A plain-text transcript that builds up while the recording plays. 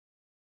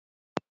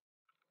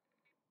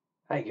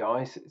Hey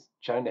guys, it's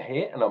Jonah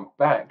here, and I'm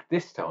back.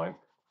 This time,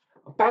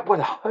 I'm back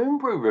with a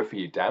homebrew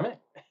review. Damn it!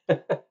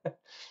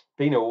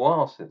 Been a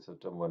while since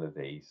I've done one of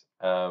these,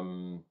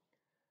 and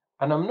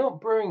I'm not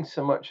brewing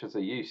so much as I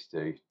used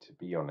to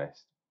be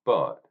honest.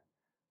 But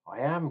I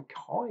am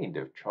kind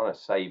of trying to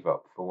save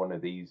up for one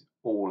of these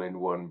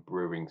all-in-one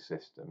brewing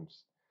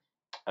systems,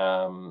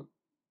 um,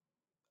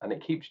 and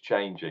it keeps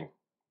changing.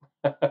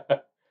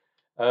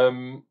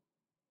 um,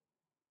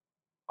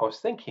 I was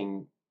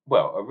thinking,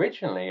 well,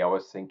 originally I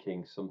was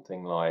thinking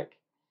something like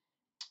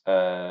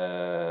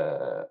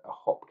a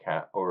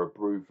Hopcat or a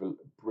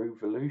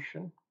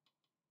Brewvolution.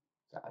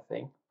 Is that a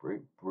thing?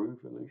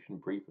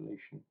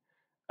 Brewvolution.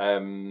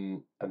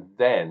 And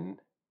then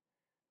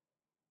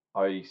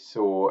I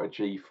saw a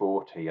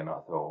G40 and I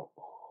thought,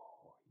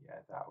 oh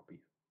yeah,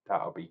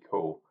 that'll be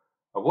cool.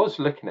 I was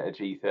looking at a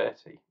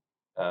G30,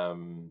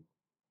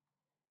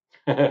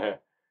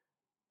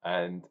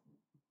 and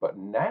but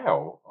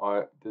now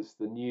there's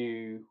the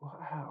new,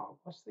 wow,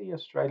 what's the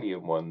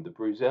Australian one? The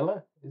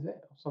Brewzilla, is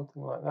it, or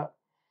something like that?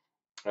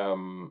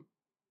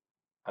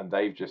 And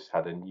they've just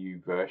had a new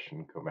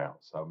version come out.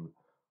 So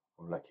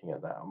I'm looking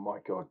at that. Oh my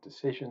God,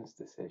 decisions.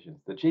 The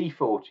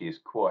G40 is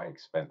quite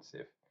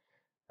expensive.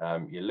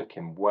 You're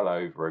looking well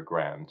over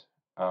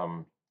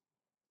 $1,000.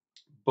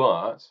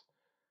 But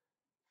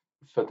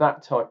for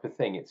that type of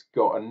thing, it's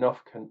got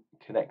enough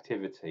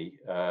connectivity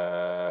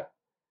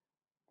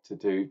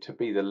to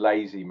be the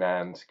lazy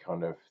man's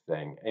kind of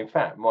thing. In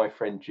fact, my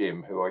friend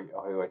Jim, who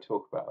I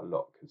talk about a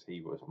lot because he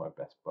was my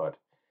best bud,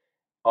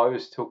 I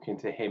was talking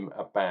to him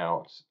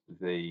about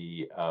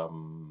the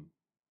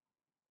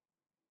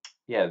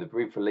the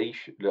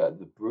Brewvolution.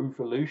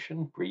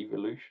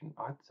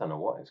 I don't know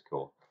what it's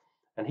called.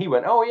 And he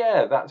went, "Oh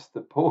yeah, that's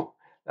the poor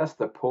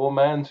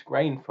man's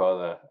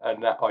grainfather."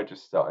 And that I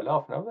just started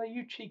laughing. I was like,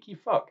 "You cheeky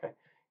fuck! You're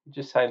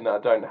just saying that I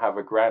don't have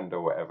 $1,000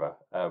 or whatever."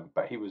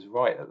 But he was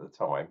right at the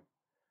time.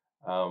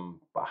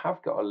 But I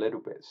have got a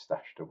little bit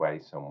stashed away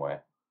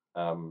somewhere.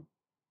 So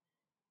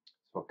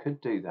I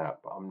could do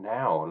that. But I'm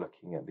now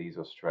looking at these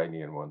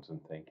Australian ones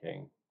and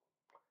thinking,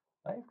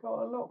 they've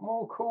got a lot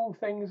more cool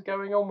things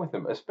going on with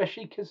them,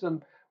 especially because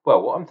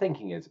what I'm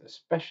thinking is,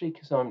 especially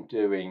because I'm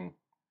doing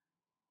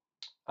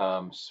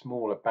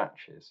smaller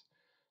batches.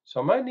 So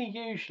I'm only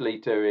usually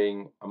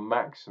doing a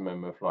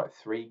maximum of like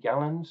 3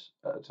 gallons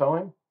at a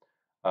time,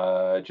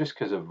 just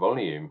because of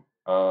volume.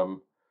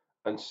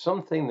 And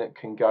something that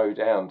can go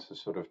down to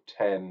sort of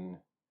 10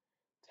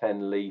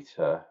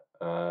 litre,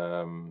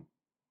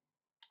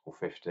 or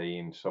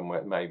 15,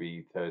 somewhere,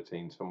 maybe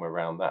 13, somewhere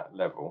around that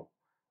level,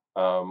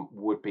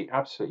 would be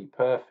absolutely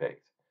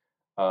perfect.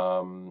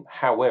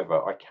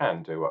 However, I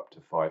can do up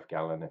to 5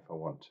 gallon if I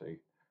want to.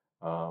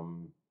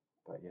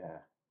 But yeah,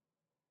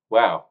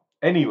 wow.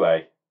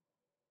 Anyway,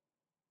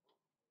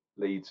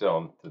 leads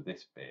on to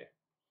this beer.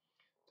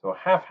 So I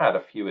have had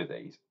a few of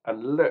these,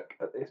 and look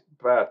at this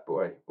bad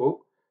boy.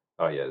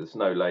 Oh yeah, there's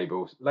no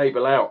labels.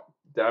 Label out,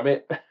 damn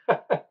it.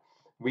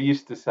 We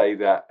used to say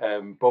that,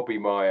 Bobby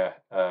Meyer.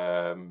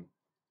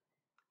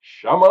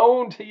 Shame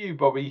on to you,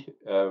 Bobby.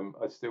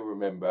 I still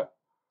remember.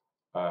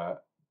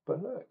 But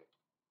look.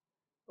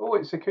 Oh,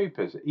 it's a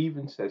Cooper's. It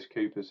even says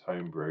Cooper's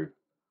Homebrew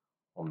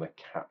on the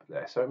cap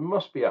there. So it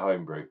must be a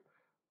homebrew.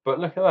 But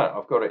look at that.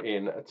 I've got it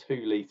in a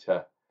 2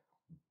 litre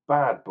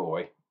bad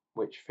boy,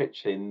 which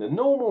fits in the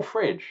normal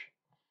fridge,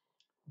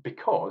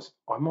 because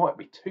I might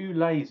be too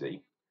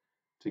lazy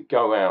to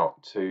go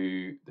out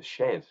to the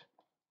shed,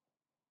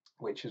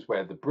 which is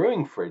where the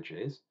brewing fridge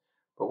is.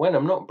 But when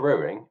I'm not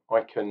brewing,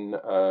 I can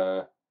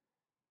I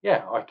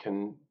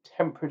can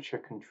temperature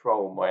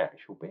control my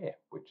actual beer,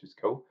 which is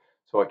cool.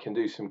 So I can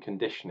do some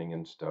conditioning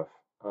and stuff.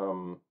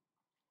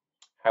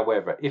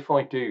 However, if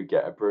I do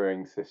get a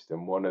brewing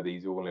system, one of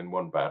these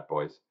all-in-one bad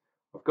boys,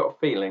 I've got a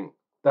feeling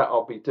that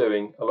I'll be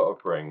doing a lot of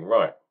brewing.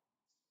 Right.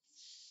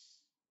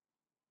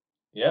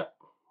 Yeah,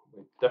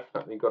 we've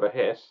definitely got a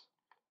hiss.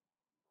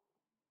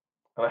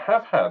 And I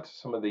have had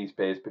some of these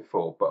beers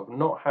before, but I've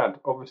not had,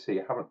 obviously,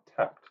 I haven't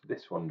tapped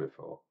this one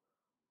before.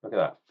 Look at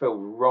that,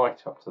 filled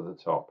right up to the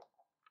top.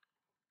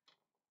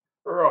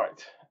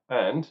 Right,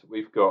 and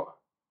we've got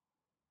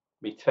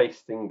me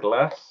tasting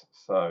glass.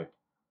 So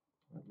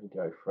let me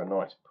go for a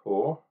nice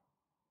pour.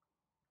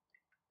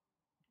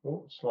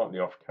 Oh, slightly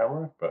off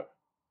camera, but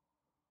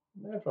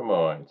never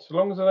mind. So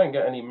long as I don't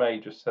get any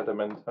major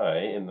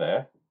sedimente in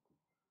there,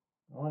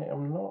 I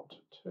am not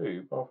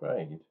too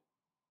bothered.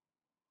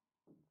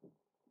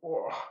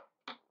 Oh,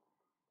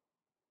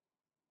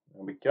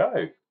 there we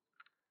go.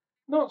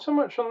 Not so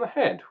much on the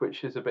head,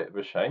 which is a bit of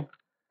a shame.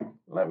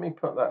 Let me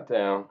put that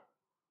down.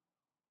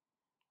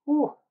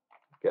 Oh,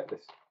 get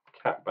this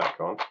cap back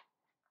on,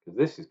 because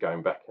this is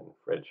going back in the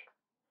fridge.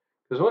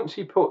 Because once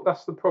you pour,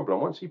 that's the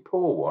problem. Once you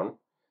pour one,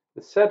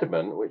 the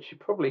sediment, which you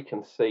probably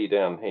can see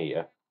down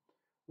here,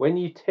 when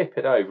you tip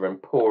it over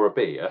and pour a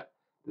beer,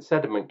 the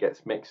sediment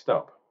gets mixed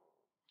up.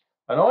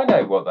 And I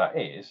know what that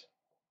is,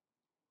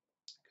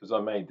 because I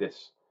made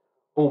this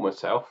all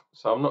myself,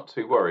 so I'm not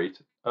too worried.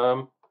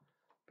 But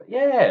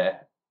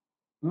yeah,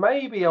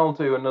 maybe I'll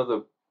do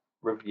another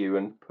review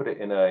and put it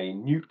in a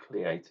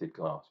nucleated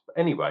glass. But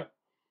anyway,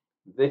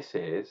 this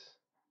is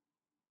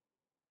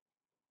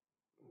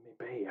my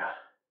beer,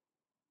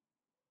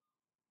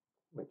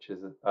 which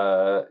is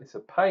it's a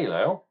pale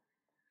ale.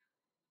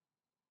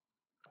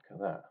 Look at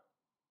that.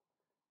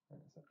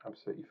 It's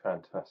absolutely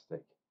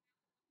fantastic.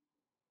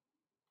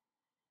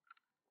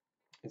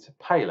 It's a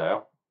pale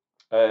ale.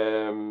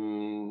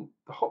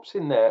 The hops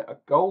in there are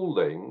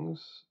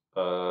Goldings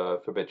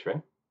for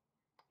bittering,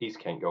 East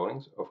Kent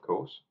Goldings, of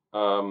course.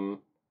 And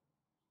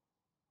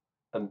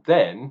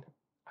then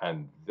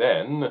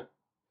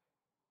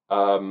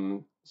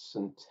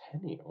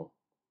Centennial,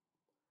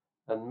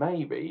 and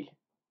maybe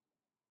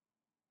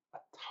a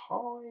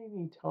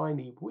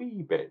tiny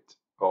wee bit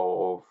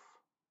of,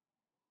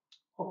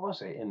 what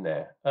was it in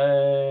there?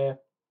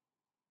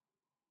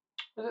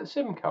 Was it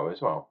Simcoe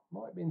as well?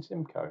 Might have been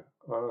Simcoe.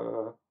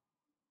 Can't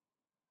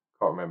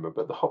remember.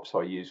 But the hops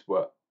I used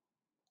were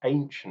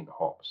ancient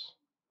hops.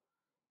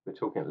 We're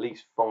talking at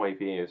least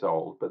 5 years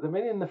old, but they've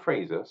been in the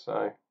freezer,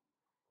 so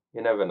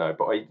you never know.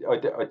 But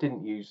I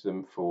didn't use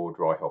them for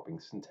dry hopping.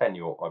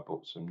 Centennial, I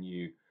bought some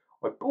new.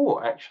 I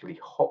bought actually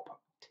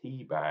hop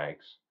tea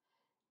bags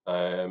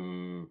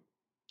from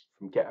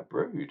Get a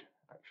Brewed,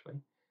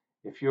 actually.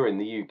 If you're in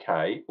the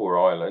UK or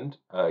Ireland,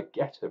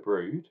 Get a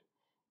Brewed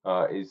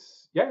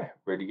is, yeah,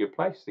 really good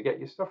place to get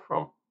your stuff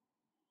from.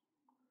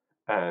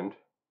 And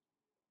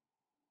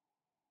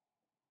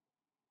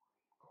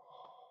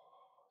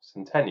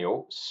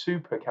Centennial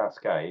Super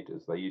Cascade,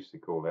 as they used to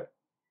call it,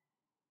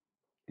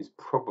 is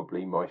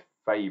probably my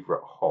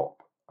favourite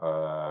hop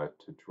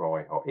to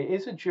dry hop. It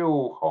is a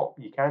dual hop.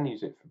 You can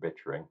use it for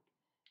bittering,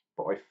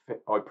 but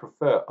I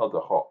prefer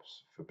other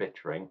hops for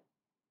bittering.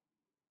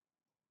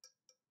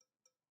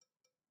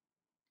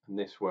 And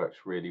this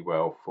works really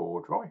well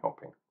for dry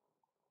hopping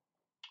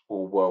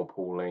or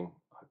whirlpooling.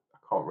 I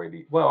can't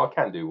really, well, I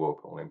can do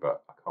whirlpooling,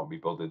 but I can't be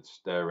bothered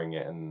stirring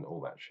it and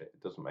all that shit.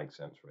 It doesn't make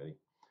sense really.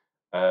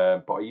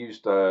 But I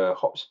used a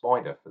hop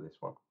spider for this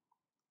one.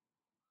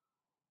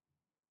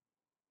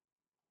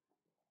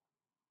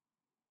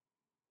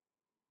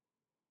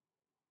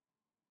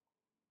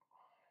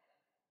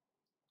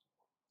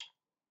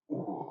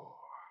 Ooh,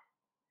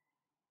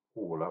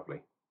 ooh,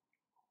 lovely.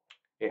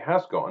 It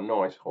has got a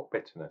nice hot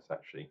bitterness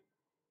actually,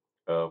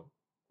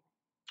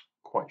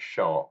 quite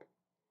sharp,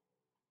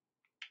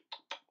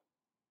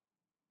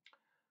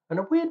 and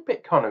a weird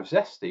bit kind of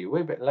zesty, a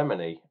weird bit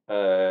lemony,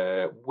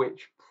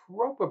 which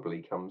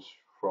probably comes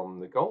from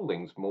the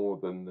Goldings more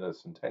than the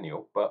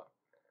Centennial, but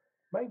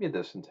maybe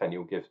the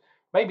Centennial gives,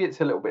 maybe it's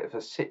a little bit of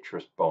a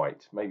citrus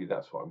bite. Maybe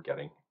that's what I'm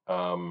getting.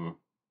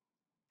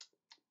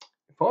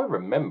 If I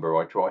remember,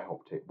 I dry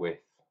hopped it with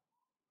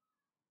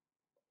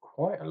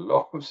quite a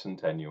lot of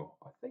Centennial.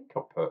 I think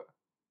I put,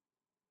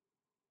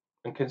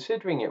 and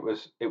considering it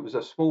was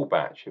a small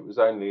batch, it was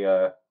only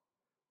I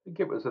think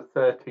it was a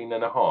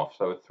 13.5,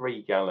 so a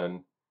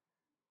 3-gallon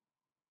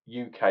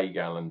UK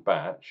gallon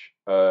batch.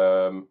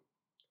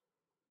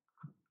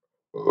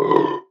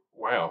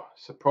 Wow,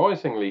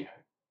 surprisingly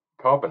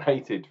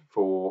carbonated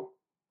for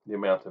the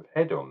amount of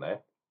head on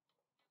there.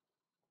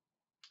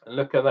 And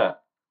look at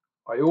that.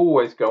 I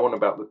always go on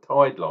about the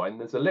tide line.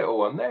 There's a little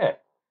one there.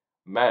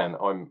 Man,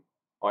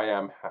 I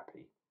am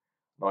happy.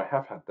 I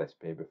have had this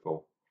beer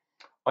before.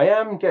 I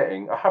am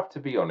getting, I have to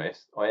be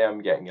honest, I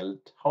am getting a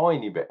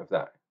tiny bit of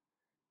that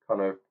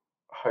kind of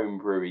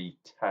homebrewy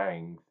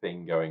tang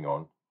thing going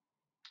on.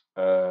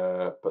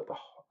 But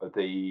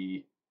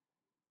the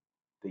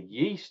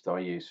yeast I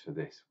used for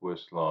this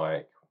was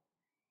like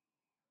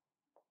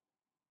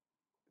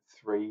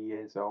 3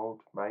 years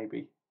old,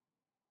 maybe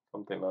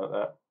something like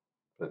that.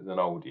 But it's an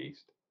old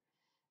yeast.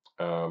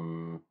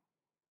 But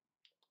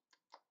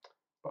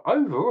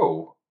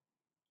overall,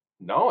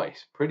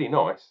 nice, pretty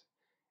nice.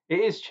 It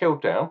is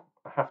chilled down,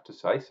 I have to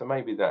say, so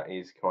maybe that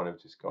is kind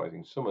of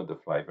disguising some of the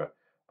flavour.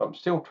 But I'm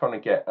still trying to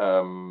get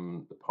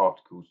the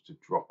particles to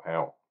drop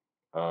out.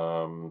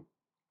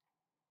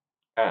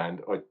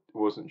 And I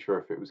wasn't sure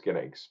if it was going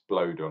to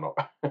explode or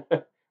not,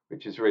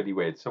 which is really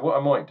weird. So what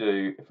I might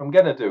do, if I'm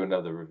going to do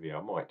another review,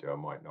 I might do, I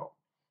might not,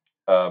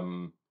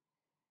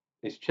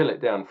 is chill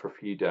it down for a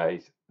few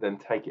days, then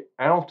take it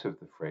out of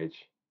the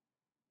fridge.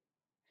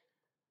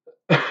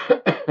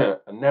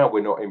 And now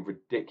we're not in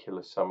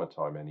ridiculous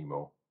summertime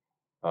anymore.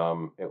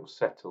 It will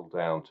settle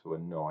down to a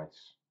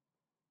nice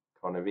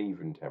kind of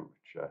even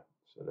temperature,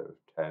 sort of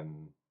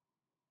 10,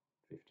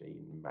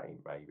 15,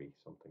 maybe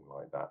something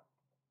like that.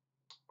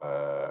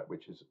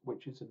 Which is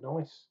a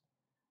nice,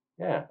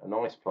 yeah, a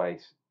nice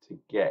place to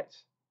get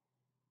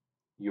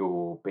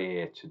your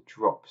beer to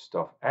drop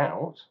stuff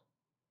out,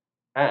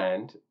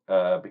 and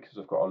because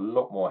I've got a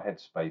lot more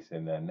headspace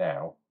in there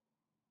now,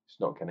 it's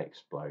not going to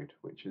explode,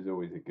 which is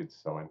always a good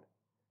sign.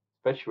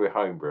 Especially with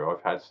homebrew,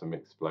 I've had some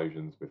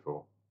explosions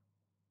before.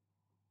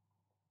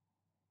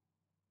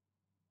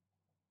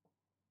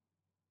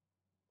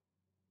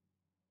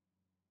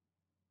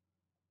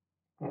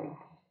 Mm.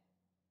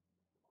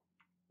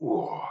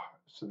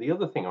 So the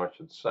other thing I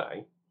should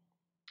say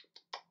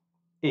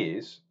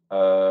is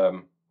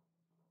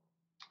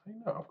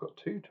No, I've got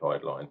 2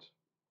 tied lines.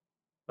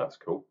 That's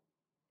cool.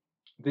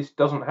 This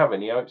doesn't have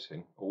any oats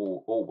in,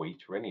 or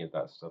wheat, or any of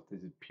that stuff.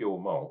 This is pure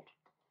malt,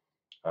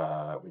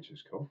 which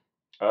is cool.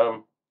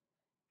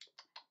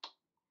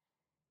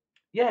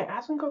 Yeah, it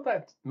hasn't got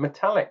that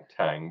metallic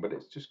tang, but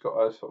it's just got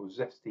a sort of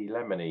zesty,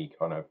 lemony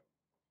kind of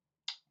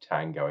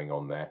tang going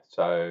on there.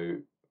 So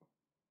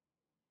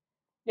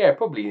yeah,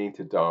 probably need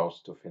to dial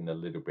stuff in a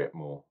little bit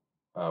more.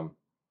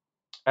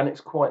 And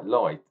it's quite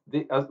light.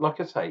 Like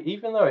I say,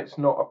 even though it's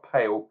not a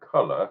pale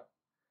colour,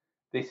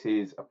 this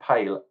is a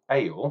pale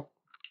ale.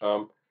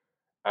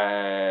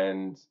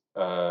 And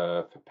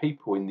for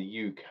people in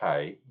the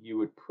UK, you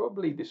would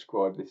probably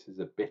describe this as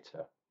a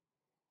bitter.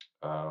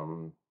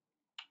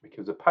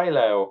 Because a pale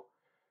ale,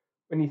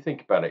 when you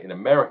think about it in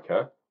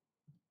America,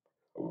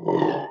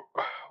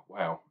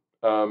 wow,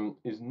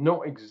 is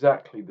not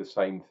exactly the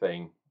same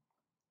thing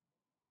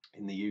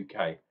in the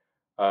UK,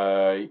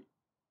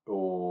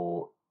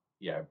 or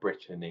yeah,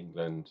 Britain,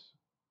 England,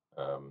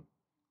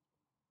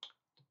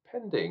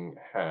 depending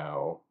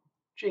how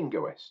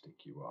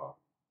jingoistic you are.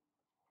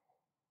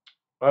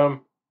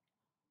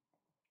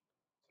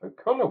 So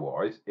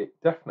colour-wise, it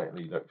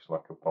definitely looks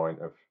like a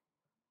pint of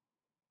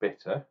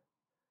bitter,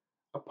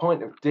 a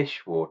pint of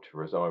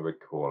dishwater, as I would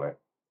call it.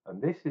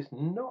 And this is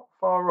not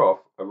far off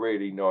a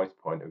really nice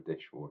pint of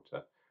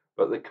dishwater,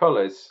 but the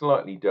colour is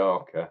slightly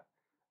darker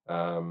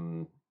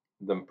than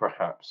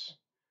perhaps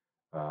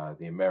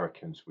the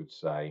Americans would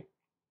say.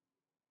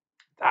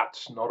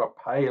 That's not a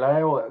pale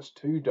ale, that's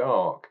too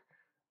dark.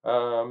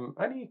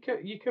 And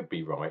you could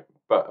be right,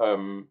 but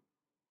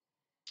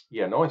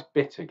yeah, nice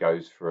bitter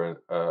goes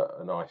for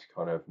a nice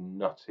kind of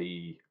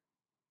nutty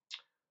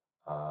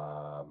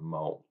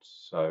malt.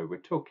 So we're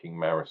talking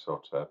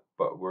Marisotta,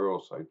 but we're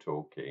also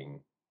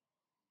talking,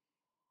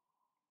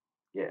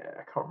 yeah,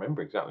 I can't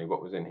remember exactly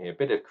what was in here. A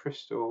bit of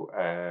crystal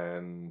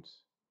and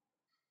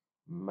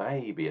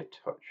maybe a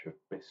touch of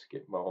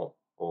biscuit malt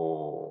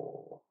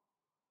or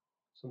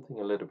something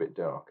a little bit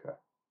darker,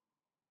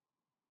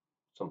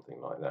 something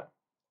like that.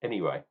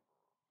 Anyway,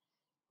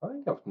 I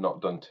think I've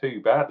not done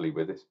too badly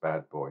with this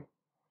bad boy.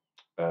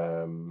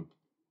 And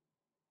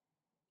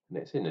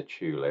it's in a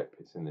tulip.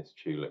 It's in this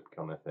tulip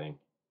kind of thing.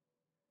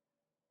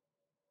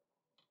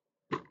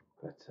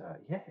 But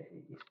yeah,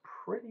 it's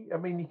pretty. I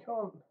mean,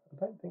 I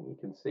don't think you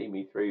can see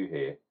me through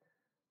here,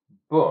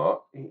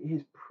 but it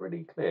is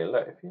pretty clear.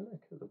 Look, if you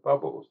look at the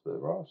bubbles,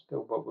 there are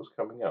still bubbles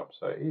coming up.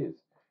 So it is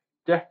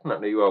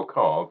definitely well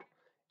carved,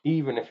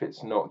 even if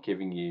it's not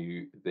giving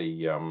you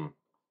the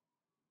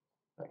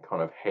that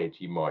kind of head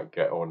you might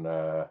get on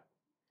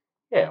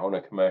on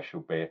a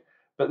commercial beer.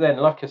 But then,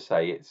 like I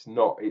say, it's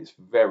not. It's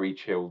very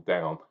chilled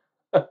down.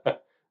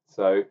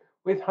 So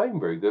with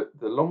homebrew,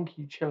 the longer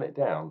you chill it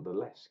down, the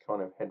less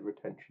kind of head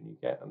retention you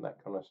get and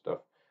that kind of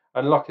stuff.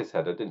 And like I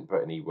said, I didn't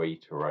put any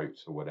wheat or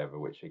oats or whatever,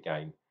 which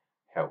again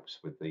helps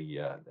with the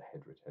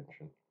head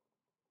retention.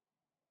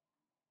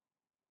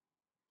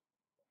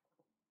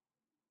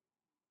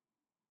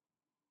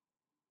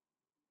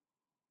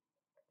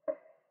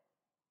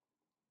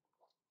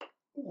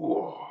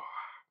 Whoa.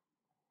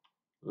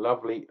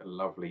 Lovely,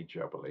 lovely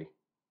jubbly.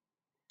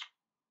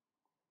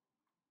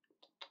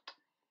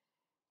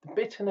 The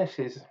bitterness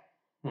is,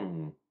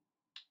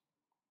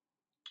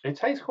 it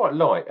tastes quite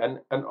light,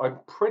 and I'm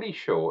pretty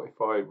sure, if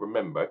I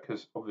remember,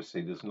 because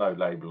obviously there's no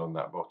label on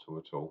that bottle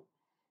at all.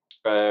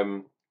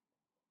 And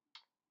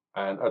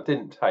I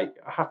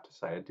have to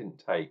say, I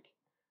didn't take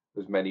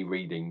as many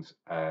readings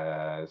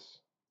as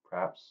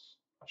perhaps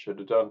I should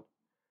have done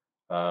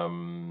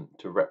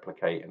to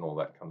replicate and all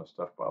that kind of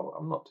stuff. But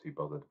I'm not too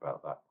bothered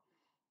about that.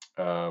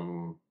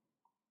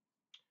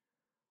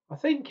 I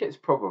think it's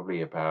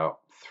probably about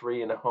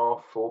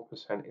 3.5%,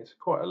 4%. It's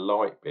quite a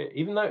light bit,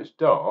 even though it's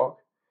dark.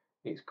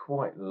 It's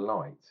quite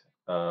light,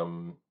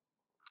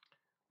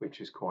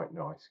 which is quite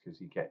nice because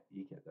you get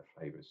the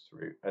flavours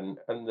through, and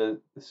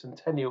the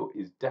Centennial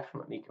is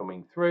definitely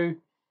coming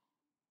through.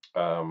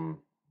 But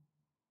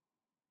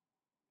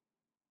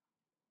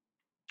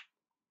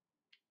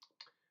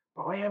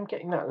I am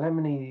getting that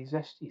lemony,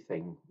 zesty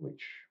thing,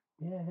 which,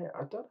 yeah,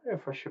 I don't know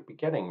if I should be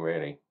getting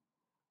really.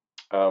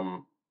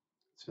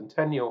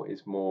 Centennial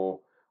is more,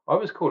 I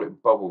always call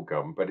it bubble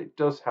gum, but it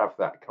does have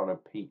that kind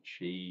of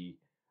peachy,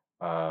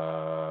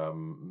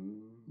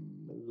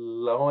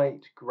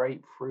 light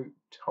grapefruit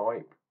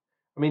type.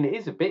 I mean, it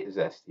is a bit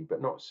zesty,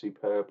 but not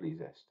superbly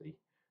zesty.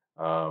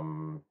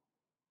 And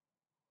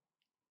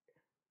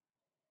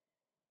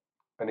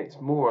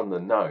it's more on the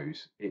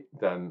nose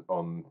than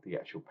on the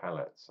actual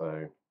palate.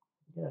 So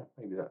yeah,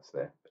 maybe that's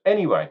there.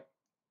 Anyway,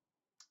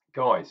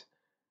 guys,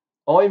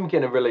 I'm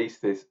going to release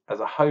this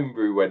as a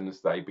Homebrew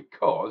Wednesday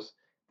because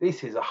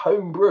this is a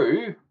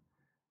homebrew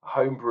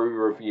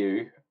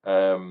review.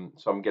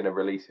 So I'm going to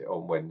release it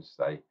on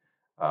Wednesday.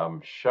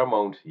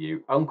 Shalom to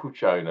you.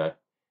 Unclejona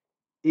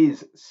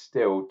is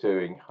still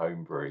doing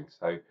homebrewing.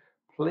 So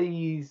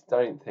please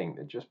don't think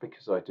that just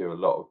because I do a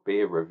lot of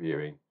beer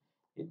reviewing,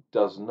 it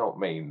does not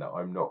mean that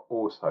I'm not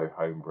also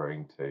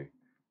homebrewing too.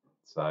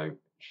 So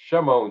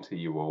shalom to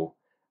you all.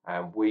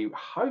 and we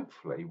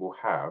hopefully will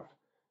have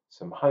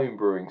some home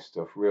brewing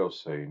stuff real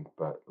soon.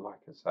 But like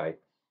I say,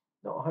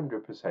 not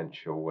 100%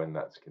 sure when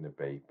that's going to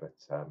be, but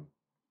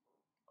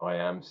I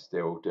am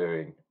still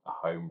doing a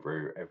home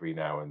brew every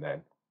now and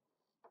then.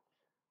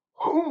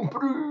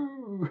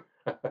 Homebrew!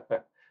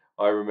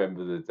 I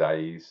remember the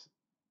days.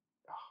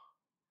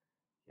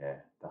 Yeah,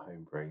 the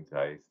home brewing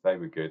days. They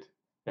were good.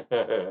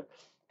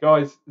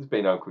 Guys, this has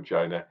been Uncle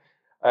Jonah.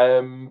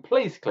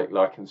 Please click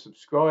like and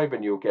subscribe,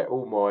 and you'll get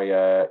all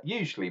my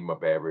usually my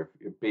beer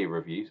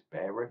reviews.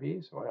 Bear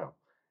reviews? Wow.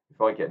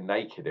 If I get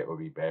naked, it will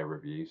be bear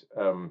reviews.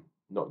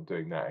 Not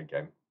doing that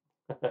again.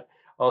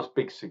 Ask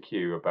Big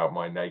Q about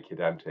my naked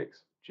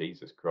antics.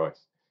 Jesus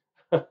Christ.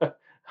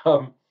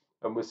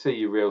 And we'll see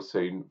you real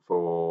soon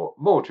for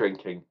more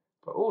drinking,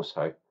 but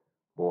also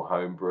more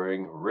home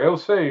brewing real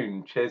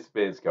soon. Cheers,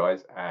 beers,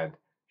 guys, and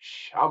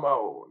shame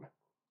on.